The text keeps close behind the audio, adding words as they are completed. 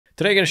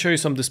Today I'm going to show you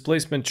some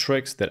displacement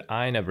tricks that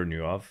I never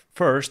knew of.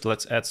 First,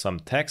 let's add some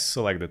text.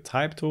 Select the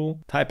type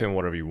tool, type in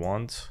whatever you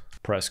want,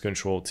 press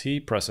Ctrl T,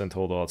 press and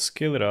hold Alt,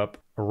 scale it up,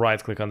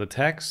 right click on the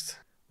text.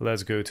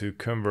 Let's go to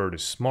convert to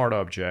smart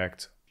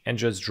object and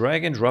just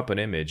drag and drop an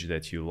image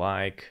that you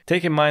like.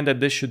 Take in mind that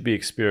this should be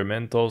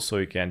experimental, so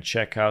you can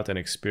check out and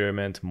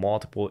experiment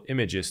multiple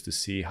images to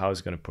see how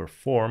it's going to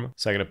perform.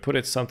 So I'm going to put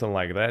it something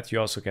like that. You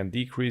also can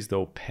decrease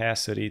the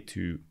opacity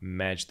to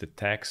match the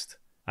text.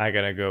 I'm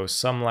going to go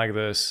something like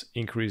this,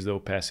 increase the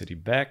opacity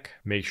back,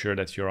 make sure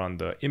that you're on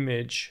the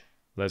image.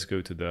 Let's go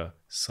to the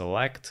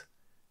select,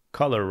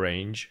 color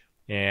range.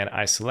 And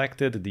I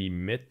selected the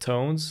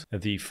midtones.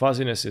 The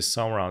fuzziness is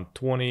somewhere around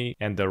 20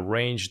 and the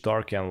range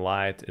dark and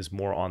light is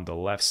more on the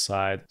left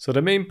side. So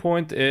the main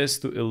point is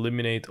to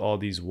eliminate all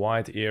these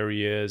white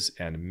areas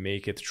and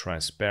make it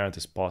transparent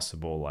as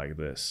possible like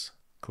this.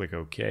 Click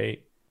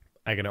OK.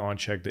 I'm going to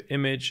uncheck the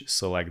image,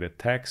 select the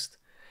text.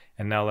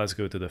 And now let's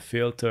go to the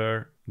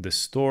filter,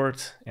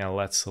 distort, and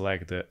let's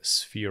select the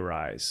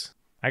spherize.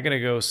 I'm going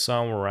to go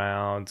somewhere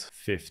around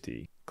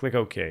 50. Click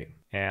OK.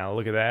 And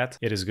look at that,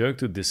 it is going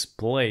to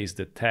displace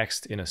the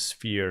text in a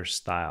sphere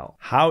style.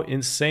 How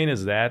insane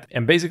is that?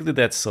 And basically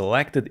that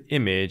selected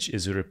image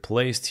is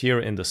replaced here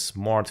in the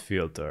smart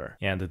filter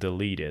and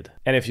deleted.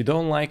 And if you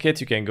don't like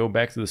it, you can go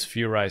back to the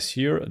spherize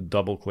here,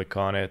 double click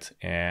on it,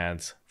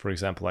 and for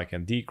example, I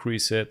can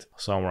decrease it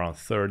somewhere around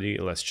 30.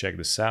 Let's check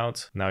this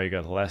out. Now you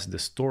got less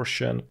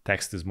distortion,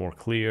 text is more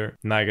clear.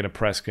 Now I'm gonna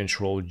press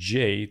Ctrl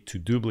J to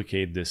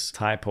duplicate this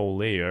typo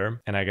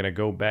layer, and I'm gonna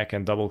go back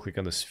and double click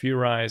on the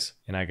spherize,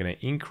 and I'm gonna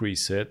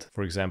increase it,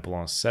 for example,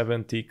 on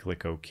 70,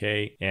 click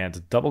OK,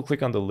 and double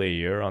click on the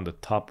layer on the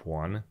top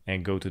one,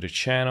 and go to the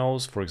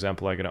channels. For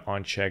example, I'm gonna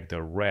uncheck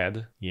the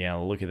red. Yeah,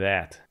 look at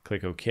that.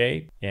 Click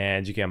OK,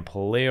 and you can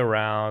play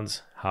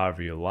around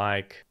however you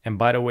like. And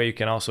by the way, you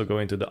can also go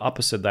into the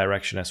opposite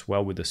direction as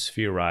well with the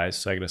spherize.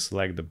 So I'm gonna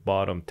select the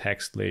bottom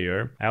text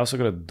layer. I also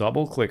gonna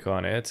double click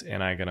on it,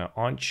 and I'm gonna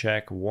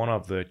uncheck one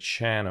of the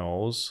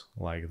channels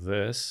like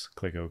this,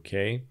 click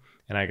OK.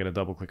 And I'm gonna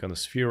double click on the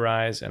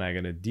spherize, and I'm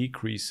gonna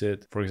decrease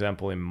it, for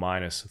example, in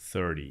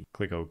 -30.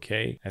 Click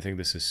OK. I think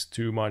this is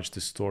too much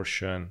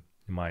distortion,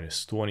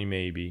 -20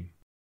 maybe.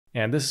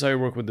 And this is how you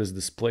work with this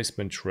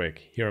displacement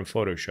trick here in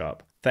Photoshop.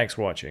 Thanks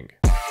for watching.